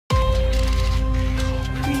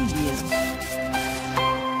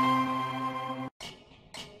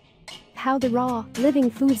how the raw,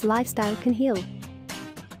 living foods lifestyle can heal.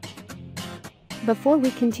 Before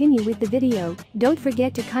we continue with the video, don't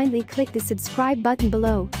forget to kindly click the subscribe button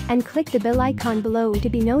below and click the bell icon below to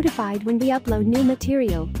be notified when we upload new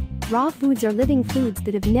material. Raw foods are living foods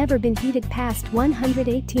that have never been heated past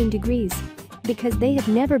 118 degrees. Because they have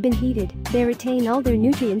never been heated, they retain all their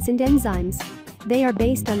nutrients and enzymes. They are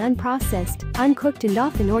based on unprocessed, uncooked and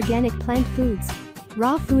often organic plant foods.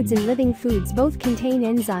 Raw foods and living foods both contain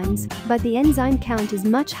enzymes, but the enzyme count is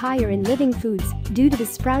much higher in living foods due to the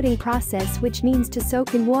sprouting process, which means to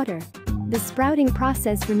soak in water. The sprouting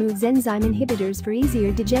process removes enzyme inhibitors for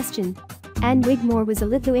easier digestion. And Wigmore was a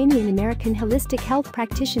Lithuanian American holistic health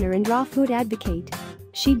practitioner and raw food advocate.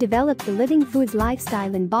 She developed the living foods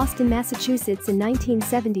lifestyle in Boston, Massachusetts in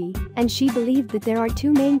 1970, and she believed that there are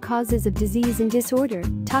two main causes of disease and disorder,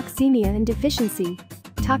 toxemia and deficiency.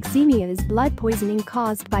 Toxemia is blood poisoning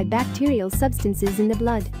caused by bacterial substances in the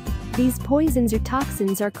blood. These poisons or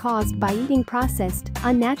toxins are caused by eating processed,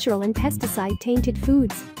 unnatural and pesticide-tainted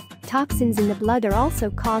foods. Toxins in the blood are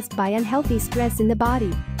also caused by unhealthy stress in the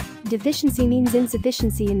body. Deficiency means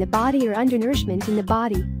insufficiency in the body or undernourishment in the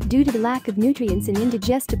body due to the lack of nutrients in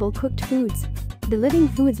indigestible cooked foods. The living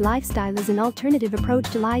foods lifestyle is an alternative approach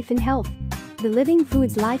to life and health. The living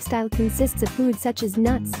foods lifestyle consists of foods such as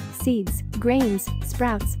nuts, seeds, grains,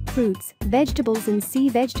 sprouts, fruits, vegetables and sea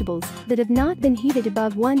vegetables that have not been heated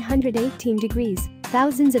above 118 degrees.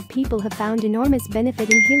 Thousands of people have found enormous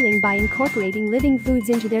benefit in healing by incorporating living foods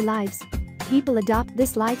into their lives. People adopt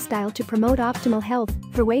this lifestyle to promote optimal health,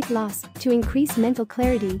 for weight loss, to increase mental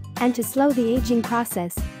clarity, and to slow the aging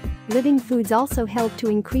process. Living foods also help to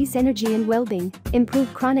increase energy and well-being,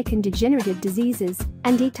 improve chronic and degenerative diseases,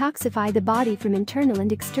 and detoxify the body from internal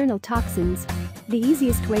and external toxins. The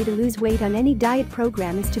easiest way to lose weight on any diet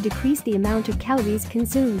program is to decrease the amount of calories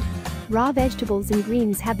consumed. Raw vegetables and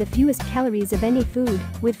greens have the fewest calories of any food,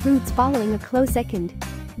 with fruits following a close second.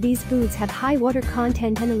 These foods have high water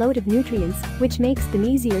content and a load of nutrients, which makes them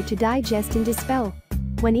easier to digest and dispel.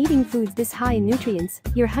 When eating foods this high in nutrients,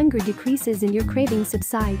 your hunger decreases and your cravings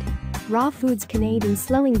subside. Raw foods can aid in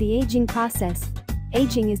slowing the aging process.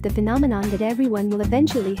 Aging is the phenomenon that everyone will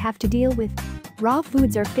eventually have to deal with. Raw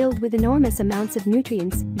foods are filled with enormous amounts of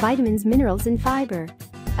nutrients, vitamins, minerals and fiber.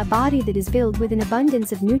 A body that is filled with an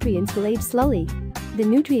abundance of nutrients will age slowly. The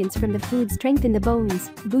nutrients from the food strengthen the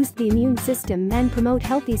bones, boost the immune system and promote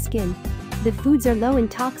healthy skin. The foods are low in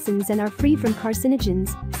toxins and are free from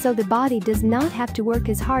carcinogens, so the body does not have to work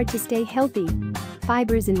as hard to stay healthy.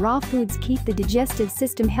 Fibers in raw foods keep the digestive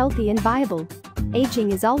system healthy and viable.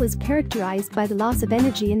 Aging is always characterized by the loss of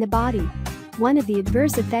energy in the body. One of the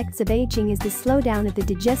adverse effects of aging is the slowdown of the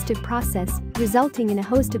digestive process, resulting in a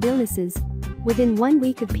host of illnesses. Within 1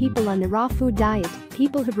 week of people on the raw food diet,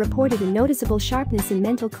 people have reported a noticeable sharpness and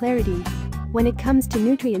mental clarity. When it comes to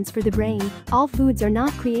nutrients for the brain, all foods are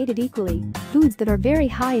not created equally. Foods that are very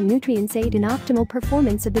high in nutrients aid in optimal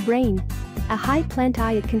performance of the brain. A high plant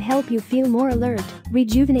diet can help you feel more alert,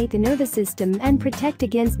 rejuvenate the nervous system and protect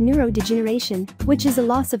against neurodegeneration, which is a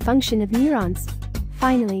loss of function of neurons.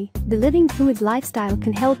 Finally, the living foods lifestyle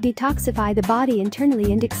can help detoxify the body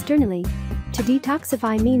internally and externally. To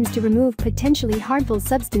detoxify means to remove potentially harmful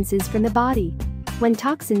substances from the body. When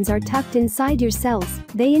toxins are tucked inside your cells,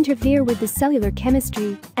 they interfere with the cellular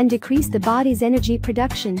chemistry and decrease the body's energy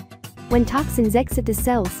production. When toxins exit the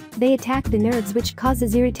cells, they attack the nerves, which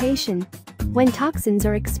causes irritation. When toxins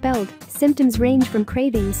are expelled, symptoms range from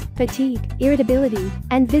cravings, fatigue, irritability,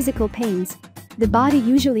 and physical pains. The body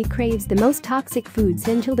usually craves the most toxic foods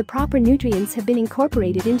until the proper nutrients have been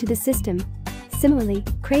incorporated into the system. Similarly,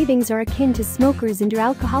 cravings are akin to smokers and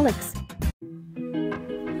alcoholics.